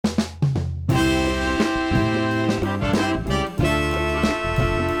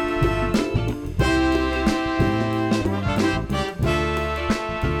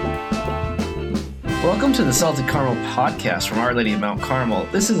Welcome to the Salted Carmel podcast from Our Lady of Mount Carmel.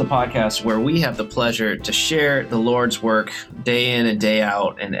 This is a podcast where we have the pleasure to share the Lord's work day in and day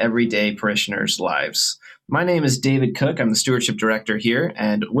out in everyday parishioners' lives. My name is David Cook. I'm the stewardship director here,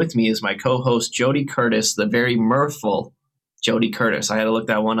 and with me is my co-host Jody Curtis, the very mirthful Jody Curtis. I had to look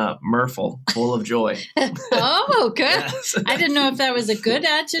that one up. Mirthful, full of joy. Oh, good. Yes. I didn't know if that was a good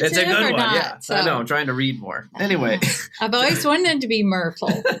adjective It's a good or one, not. yeah. So. I know, I'm trying to read more. Anyway. I've always wanted to be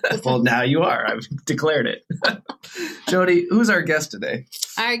mirthful. Well, now you are. I've declared it. Jody, who's our guest today?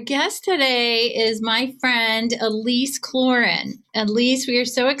 Our guest today is my friend Elise Cloran. Elise, we are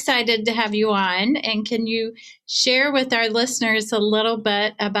so excited to have you on. And can you share with our listeners a little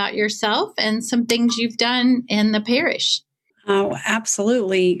bit about yourself and some things you've done in the parish? Oh,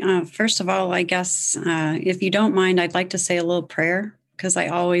 absolutely. First of all, I guess, if you don't mind, I'd like to say a little prayer because I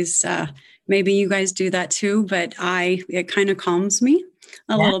always, maybe you guys do that too, but it kind of calms me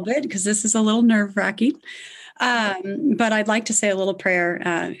a little bit because this is a little nerve-wracking. But I'd like to say a little prayer,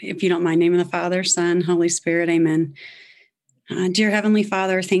 if you don't mind. Name of the Father, Son, Holy Spirit, amen. Dear Heavenly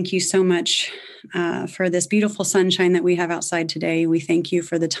Father, thank you so much for this beautiful sunshine that we have outside today. We thank you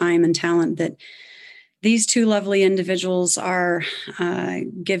for the time and talent that these two lovely individuals are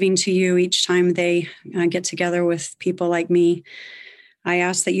giving to you each time they get together with people like me. I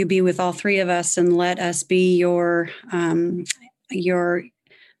ask that you be with all three of us and let us be your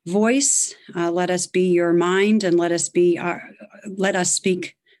voice, let us be your mind, and let us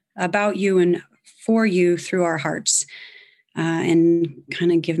speak about you and for you through our hearts. And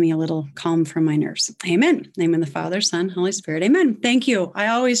kind of give me a little calm from my nerves. Amen. Name of the Father, Son, Holy Spirit. Amen. Thank you. I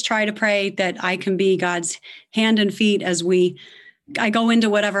always try to pray that I can be God's hand and feet as I go into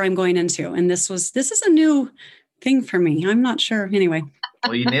whatever I'm going into. And this is a new thing for me. I'm not sure. Anyway.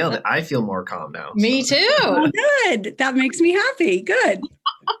 Well, you nailed it. I feel more calm now. Me too. Oh, good. That makes me happy. Good.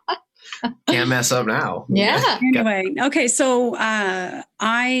 Can't mess up now. Yeah. Anyway. Okay. So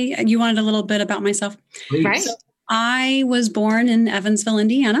you wanted a little bit about myself? Please. Right. I was born in Evansville,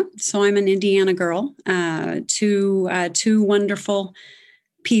 Indiana, so I'm an Indiana girl. Two wonderful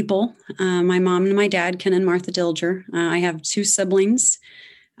people, my mom and my dad, Ken and Martha Dilger. I have two siblings.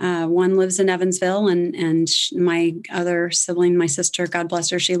 One lives in Evansville, and my other sibling, my sister, God bless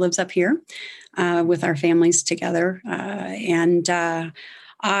her, she lives up here with our families together. And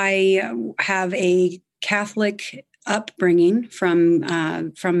I have a Catholic upbringing from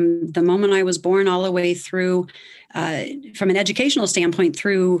the moment I was born all the way through, from an educational standpoint,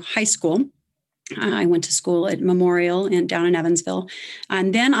 through high school. I went to school at Memorial down in Evansville.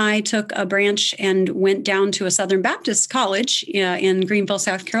 And then I took a branch and went down to a Southern Baptist college in Greenville,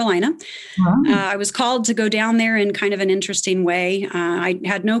 South Carolina. Wow. I was called to go down there in kind of an interesting way. I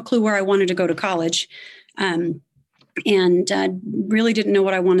had no clue where I wanted to go to college. And really didn't know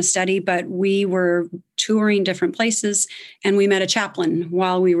what I want to study, but we were touring different places and we met a chaplain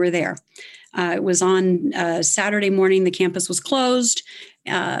while we were there. It was on Saturday morning, the campus was closed,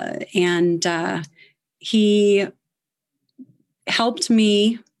 and he helped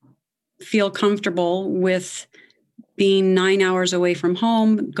me feel comfortable with being 9 hours away from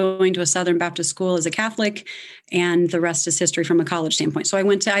home, going to a Southern Baptist school as a Catholic, and the rest is history from a college standpoint. So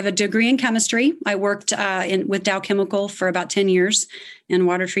I have a degree in chemistry. I worked with Dow Chemical for about 10 years in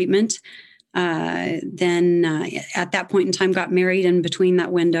water treatment. Then at that point in time, got married, and between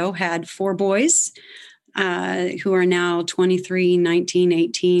that window had 4 boys who are now 23, 19,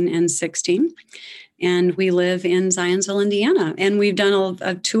 18, and 16. And we live in Zionsville, Indiana. And we've done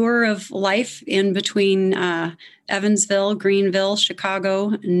a tour of life in between Evansville, Greenville, Chicago,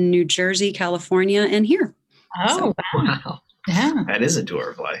 New Jersey, California, and here. Oh, So, Wow. Yeah. That is a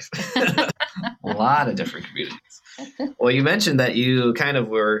tour of life. A lot of different communities. Well, you mentioned that you kind of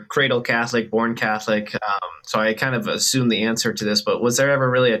were cradle Catholic, born Catholic. So I kind of assumed the answer to this, but was there ever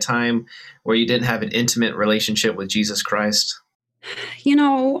really a time where you didn't have an intimate relationship with Jesus Christ?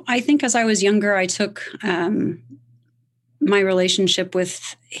 I think as I was younger, I took my relationship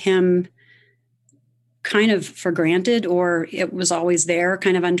with him kind of for granted, or it was always there,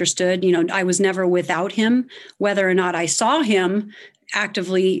 kind of understood. I was never without him. Whether or not I saw him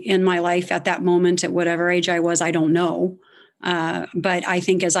actively in my life at that moment, at whatever age I was, I don't know. But I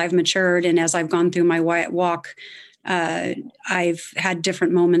think as I've matured and as I've gone through my walk, I've had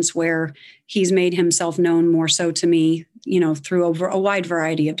different moments where he's made himself known more so to me, through a wide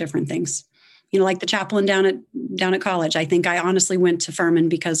variety of different things. Like the chaplain down at college. I think I honestly went to Furman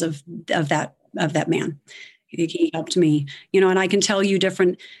because of that man. He helped me, and I can tell you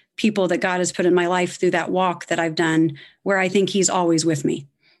different people that God has put in my life through that walk that I've done where I think he's always with me.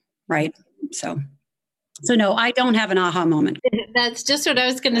 Right. So no, I don't have an aha moment. That's just what I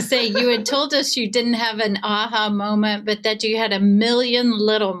was going to say. You had told us you didn't have an aha moment, but that you had a million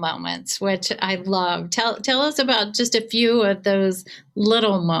little moments, which I love. Tell us about just a few of those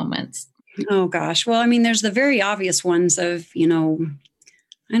little moments. Oh, gosh. Well, I mean, there's the very obvious ones of, I don't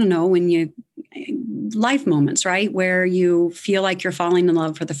know, life moments, right? Where you feel like you're falling in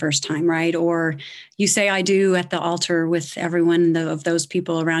love for the first time, right? Or you say, I do at the altar with everyone of those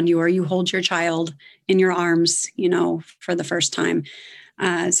people around you, or you hold your child in your arms, for the first time.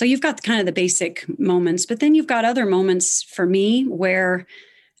 So you've got kind of the basic moments, but then you've got other moments for me where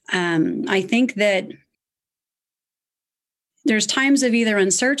I think that there's times of either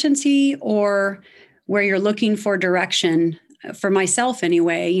uncertainty or where you're looking for direction. For myself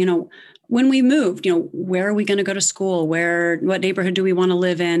anyway, when we moved, where are we going to go to school? What neighborhood do we want to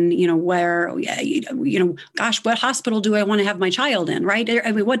live in? Gosh, what hospital do I want to have my child in? Right.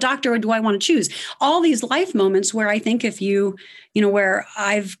 I mean, what doctor do I want to choose? All these life moments where I think if where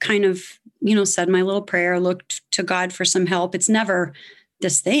I've kind of, said my little prayer, looked to God for some help. It's never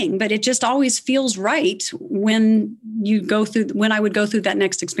this thing, but it just always feels right when I would go through that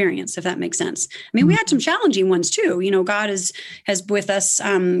next experience, if that makes sense. I mean, we had some challenging ones too. God has with us.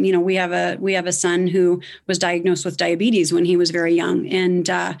 We have a son who was diagnosed with diabetes when he was very young. And,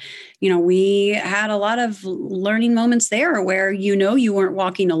 we had a lot of learning moments there where, you weren't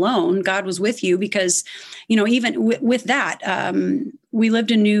walking alone. God was with you because, even with that, we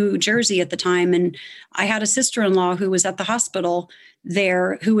lived in New Jersey at the time, and I had a sister-in-law who was at the hospital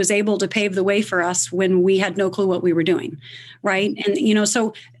there who was able to pave the way for us when we had no clue what we were doing. Right. And,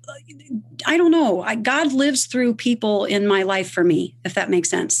 so I don't know, God lives through people in my life for me, if that makes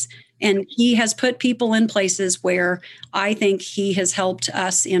sense. And he has put people in places where I think he has helped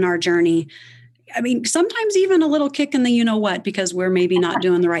us in our journey. I mean, sometimes even a little kick in the because we're maybe not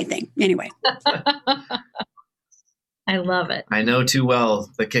doing the right thing. Anyway. I love it. I know too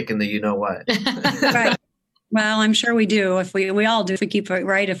well the kick in the Right. Well, I'm sure we do. If we all do, if we keep it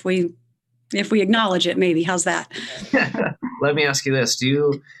right, if we acknowledge it, maybe. How's that? Let me ask you this.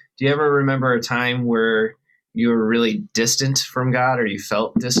 Do you ever remember a time where you were really distant from God, or you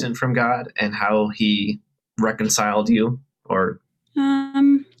felt distant from God, and how he reconciled you? Or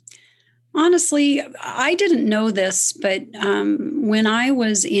honestly, I didn't know this, but when I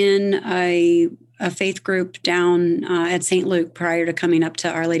was in a faith group down at St. Luke prior to coming up to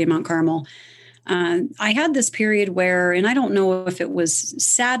Our Lady of Mount Carmel, I had this period where, and I don't know if it was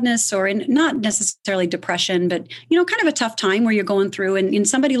sadness or not necessarily depression, but, kind of a tough time where you're going through, and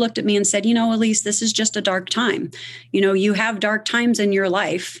somebody looked at me and said, Elise, this is just a dark time. You have dark times in your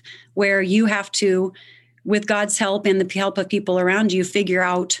life where you have to, with God's help and the help of people around you, figure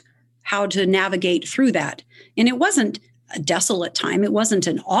out how to navigate through that. And it wasn't a desolate time. It wasn't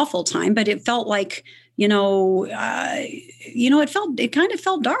an awful time, but it felt like, it kind of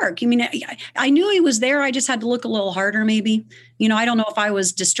felt dark. I mean, I knew he was there. I just had to look a little harder, maybe. I don't know if I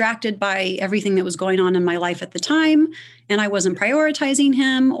was distracted by everything that was going on in my life at the time and I wasn't prioritizing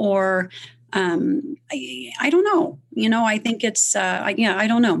him, or I don't know. I think it's, I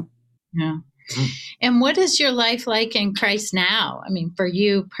don't know. Yeah. And what is your life like in Christ now? I mean, for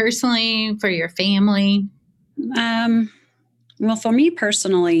you personally, for your family? Well, for me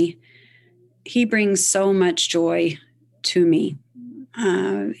personally, he brings so much joy to me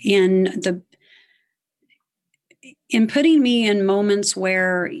in putting me in moments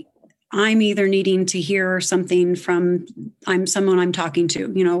where I'm either needing to hear something from someone I'm talking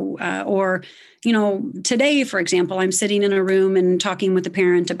to, or today, for example, I'm sitting in a room and talking with a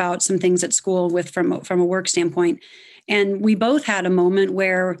parent about some things at school from a work standpoint, and we both had a moment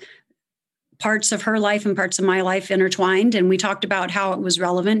where parts of her life and parts of my life intertwined. And we talked about how it was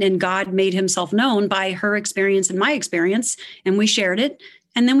relevant, and God made himself known by her experience and my experience. And we shared it,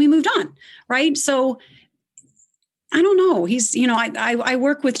 and then we moved on. Right. So I don't know. He's, I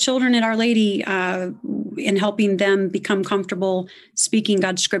work with children at Our Lady in helping them become comfortable speaking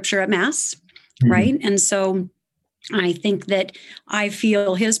God's scripture at Mass. Mm-hmm. Right. And so I think that I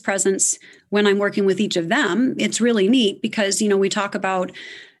feel his presence when I'm working with each of them. It's really neat because, we talk about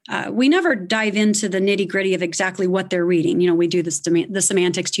we never dive into the nitty gritty of exactly what they're reading. We do the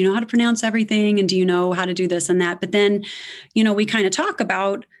semantics. Do you know how to pronounce everything? And do you know how to do this and that? But then, we kind of talk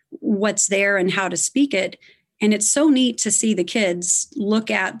about what's there and how to speak it. And it's so neat to see the kids look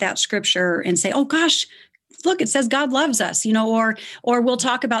at that scripture and say, oh, gosh, look, it says God loves us, or we'll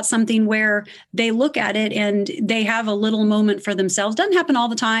talk about something where they look at it and they have a little moment for themselves. Doesn't happen all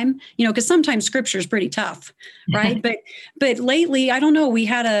the time, because sometimes scripture is pretty tough, right? But lately, I don't know,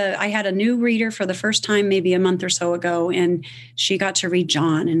 I had a new reader for the first time, maybe a month or so ago, and she got to read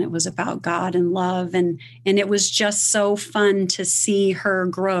John, and it was about God and love. And it was just so fun to see her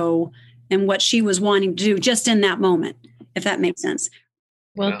grow and what she was wanting to do just in that moment, if that makes sense.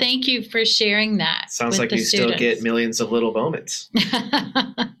 Well, thank you for sharing that. Sounds like you still get millions of little moments.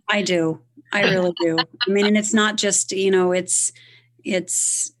 I do. I really do. I mean, and it's not just, the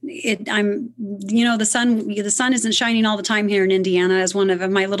sun isn't shining all the time here in Indiana. As one of the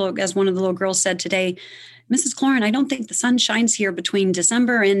little girls said today, Mrs. Cloran, I don't think the sun shines here between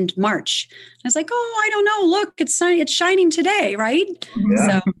December and March. I was like, oh, I don't know. Look, it's shining today, right?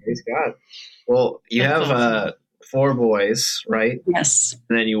 Yeah, praise God. Well, you have 4 boys, right? Yes.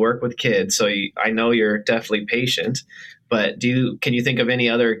 And then you work with kids. So I know you're definitely patient, but can you think of any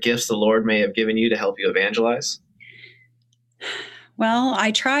other gifts the Lord may have given you to help you evangelize? Well,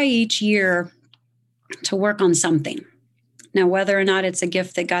 I try each year to work on something. Now, whether or not it's a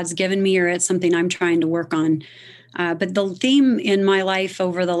gift that God's given me or it's something I'm trying to work on. But the theme in my life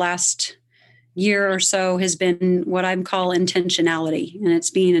over the last year or so has been what I call intentionality, and it's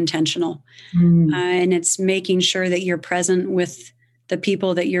being intentional. And it's making sure that you're present with the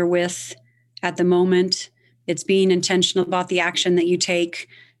people that you're with at the moment. It's being intentional about the action that you take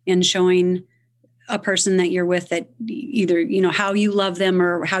and showing a person that you're with that either, how you love them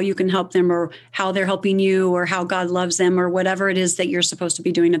or how you can help them or how they're helping you or how God loves them or whatever it is that you're supposed to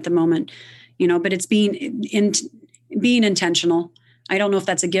be doing at the moment, but it's being intentional. I don't know if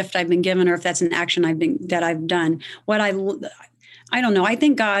that's a gift I've been given or if that's an action that I've done. I don't know. I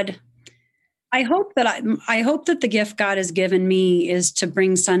think God, I hope that the gift God has given me is to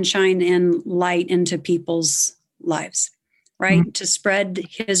bring sunshine and light into people's lives, right? Mm-hmm. To spread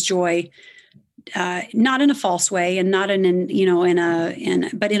his joy, not in a false way and not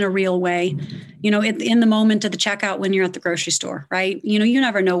but in a real way, in the moment of the checkout when you're at the grocery store, right? You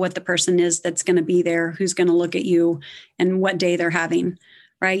never know what the person is that's going to be there, who's going to look at you and what day they're having,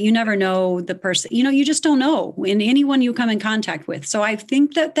 right? You never know the person, you just don't know in anyone you come in contact with. So I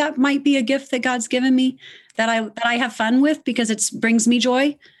think that might be a gift that God's given me that I have fun with because it brings me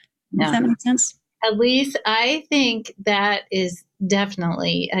joy. Yeah. If that makes sense. Elise, I think that is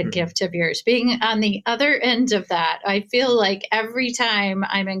definitely a gift of yours. Being on the other end of that, I feel like every time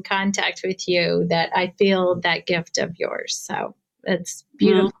I'm in contact with you that I feel that gift of yours. So it's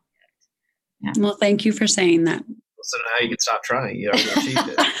beautiful. Well, thank you for saying that. So now you can stop trying. You already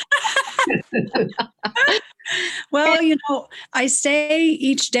achieved it. Well, I say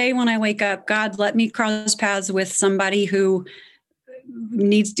each day when I wake up, God, let me cross paths with somebody who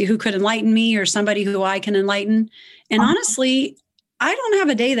could enlighten me or somebody who I can enlighten. And honestly, I don't have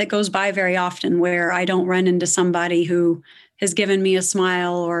a day that goes by very often where I don't run into somebody who has given me a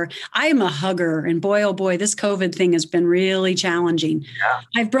smile, or I'm a hugger. And boy, oh boy, this COVID thing has been really challenging. Yeah.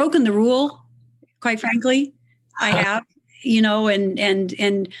 I've broken the rule, quite frankly. I have,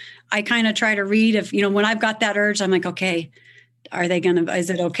 and I kind of try to read if, when I've got that urge, I'm like, okay, is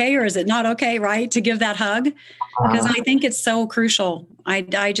it okay or is it not okay, right? To give that hug? Because I think it's so crucial.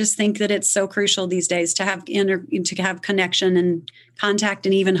 I just think that it's so crucial these days to have connection and contact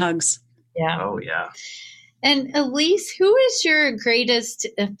and even hugs. Yeah. Oh, yeah. And Elise, who is your greatest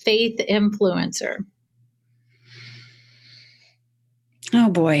faith influencer? Oh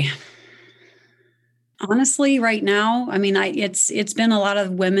boy. Honestly, right now, I mean, it's been a lot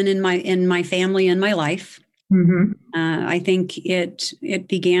of women in my family and my life. Mm-hmm. I think it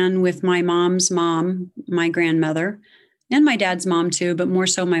began with my mom's mom, my grandmother, and my dad's mom too, but more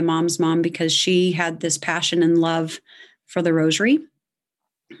so my mom's mom, because she had this passion and love for the rosary.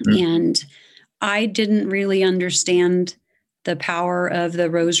 Mm-hmm. And I didn't really understand the power of the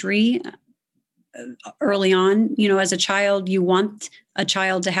rosary early on. As a child, you want a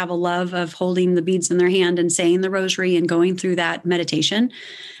child to have a love of holding the beads in their hand and saying the rosary and going through that meditation.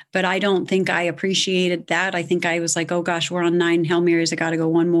 But I don't think I appreciated that. I think I was like, oh gosh, we're on 9 Hail Marys. I got to go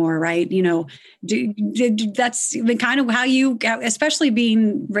one more, right? That's kind of how you, especially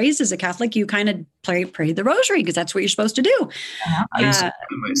being raised as a Catholic, you kind of pray the rosary because that's what you're supposed to do. I used to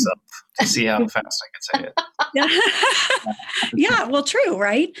do myself to see how fast I could say it. Yeah, well, true,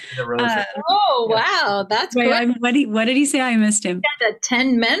 right? Wow, that's great. What did he say? I missed him. A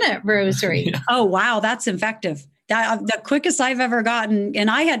 10-minute rosary. Yeah. Oh, wow, that's effective. The quickest I've ever gotten,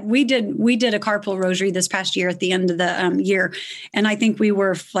 and we did a carpool rosary this past year at the end of the year, and I think we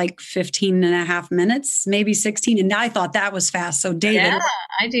were like 15 and a half minutes, maybe 16, and I thought that was fast. So David, yeah,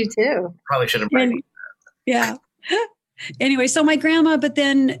 I do too. Probably should have prayed. Yeah. Anyway, so my grandma, but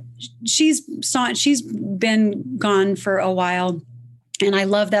then she's been gone for a while. And I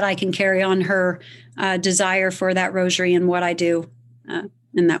love that I can carry on her desire for that rosary and what I do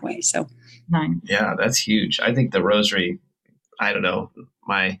in that way. So, yeah, that's huge. I think the rosary, I don't know,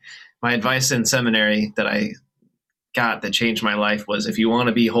 my advice in seminary that I got that changed my life was, if you want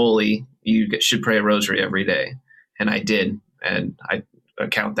to be holy, you should pray a rosary every day. And I did. And I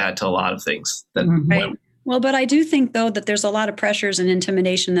account that to a lot of things that right. Well, but I do think, though, that there's a lot of pressures and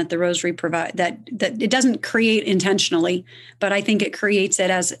intimidation that the rosary provide, that it doesn't create intentionally, but I think it creates it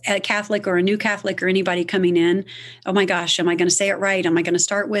as a Catholic or a new Catholic or anybody coming in. Oh my gosh, am I going to say it right? Am I going to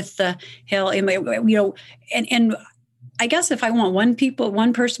start with the Hail? And I guess if I want one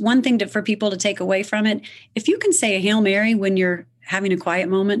thing for people to take away from it, if you can say a Hail Mary when you're having a quiet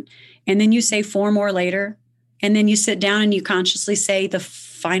moment, and then you say 4 more later, and then you sit down and you consciously say the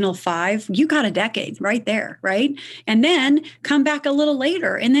final 5, you got a decade right there, right? And then come back a little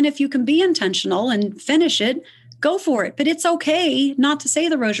later. And then if you can be intentional and finish it, go for it. But it's okay not to say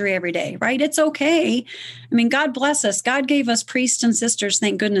the rosary every day, right? It's okay. I mean, God bless us. God gave us priests and sisters,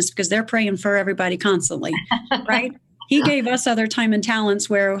 thank goodness, because they're praying for everybody constantly, right? He gave us other time and talents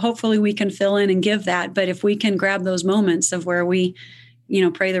where hopefully we can fill in and give that. But if we can grab those moments of where we,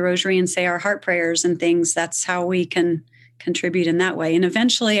 pray the rosary and say our heart prayers and things, that's how we can contribute in that way. And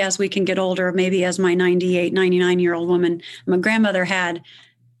eventually, as we can get older, maybe as my 98, 99-year-old woman, my grandmother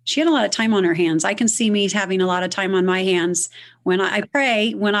she had a lot of time on her hands. I can see me having a lot of time on my hands when I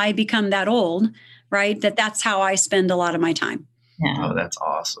pray, when I become that old, right? That's how I spend a lot of my time. Yeah. Oh, that's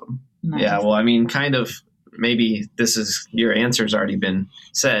awesome. Nice. Yeah. Well, I mean, kind of, maybe your answer's already been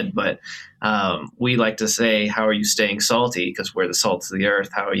said, but we like to say, how are you staying salty? Because we're the salt of the earth.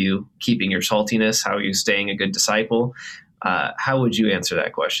 How are you keeping your saltiness? How are you staying a good disciple? How would you answer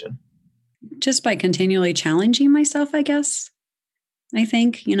that question? Just by continually challenging myself, I guess. I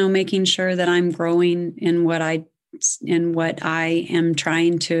think, making sure that I'm growing in what I am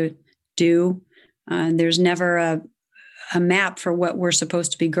trying to do. There's never a map for what we're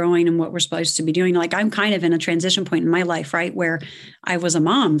supposed to be growing and what we're supposed to be doing. Like, I'm kind of in a transition point in my life, right? Where I was a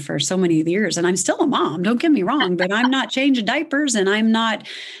mom for so many years, and I'm still a mom, don't get me wrong, but I'm not changing diapers and I'm not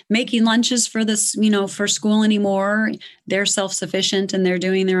making lunches for this, for school anymore. They're self-sufficient and they're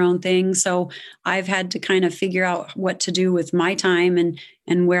doing their own thing. So I've had to kind of figure out what to do with my time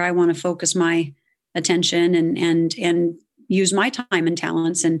and where I want to focus my attention and use my time and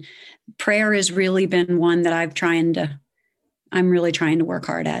talents. And prayer has really been one that I'm really trying to work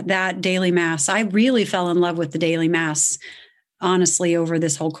hard at. That daily mass. I really fell in love with the daily mass, honestly, over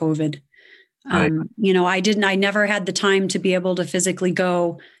this whole COVID. Right. I never had the time to be able to physically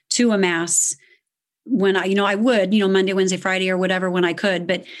go to a mass when I would, Monday, Wednesday, Friday, or whatever, when I could,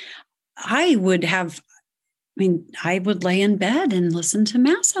 but I would lay in bed and listen to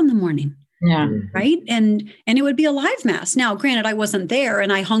mass in the morning. Yeah. Right. And it would be a live mass. Now, granted, I wasn't there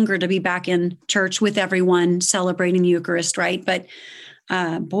and I hunger to be back in church with everyone celebrating the Eucharist. Right. But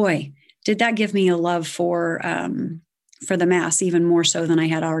boy, did that give me a love for the mass, even more so than I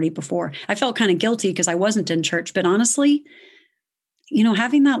had already before. I felt kind of guilty because I wasn't in church, but honestly,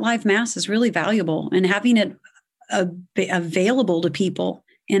 having that live mass is really valuable, and having it available to people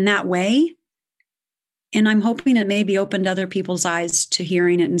in that way. And I'm hoping it maybe opened other people's eyes to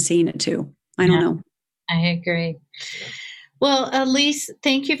hearing it and seeing it too. I don't know. I agree. Well, Elise,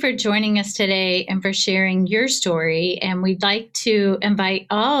 thank you for joining us today and for sharing your story. And we'd like to invite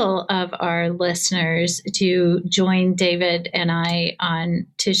all of our listeners to join David and I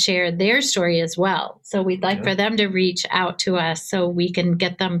to share their story as well. So we'd like for them to reach out to us so we can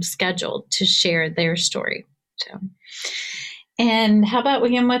get them scheduled to share their story. So, and how about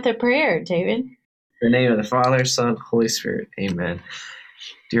we end with a prayer, David? In the name of the Father, Son, Holy Spirit. Amen.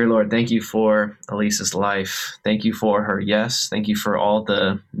 Dear Lord, thank you for Elise's life. Thank you for her yes. Thank you for all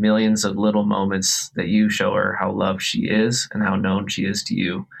the millions of little moments that you show her how loved she is and how known she is to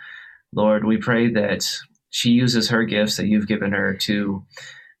you. Lord, we pray that she uses her gifts that you've given her to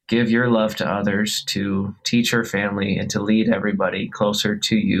give your love to others, to teach her family, and to lead everybody closer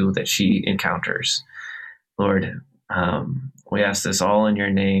to you that she encounters. Lord, we ask this all in your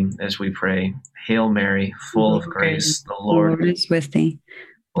name as we pray. Hail Mary, full of grace, the Lord is with thee.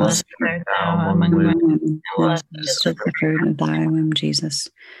 Blessed art thou among women, blessed is the fruit of thy womb, Jesus.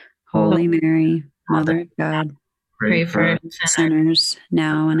 Holy Mary, Mother of God, pray for us sinners,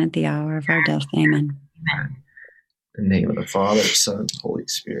 now and at the hour of our death. Amen. Amen. In the name of the Father, Son, Holy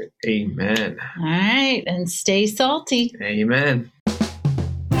Spirit. Amen. All right, and stay salty. Amen.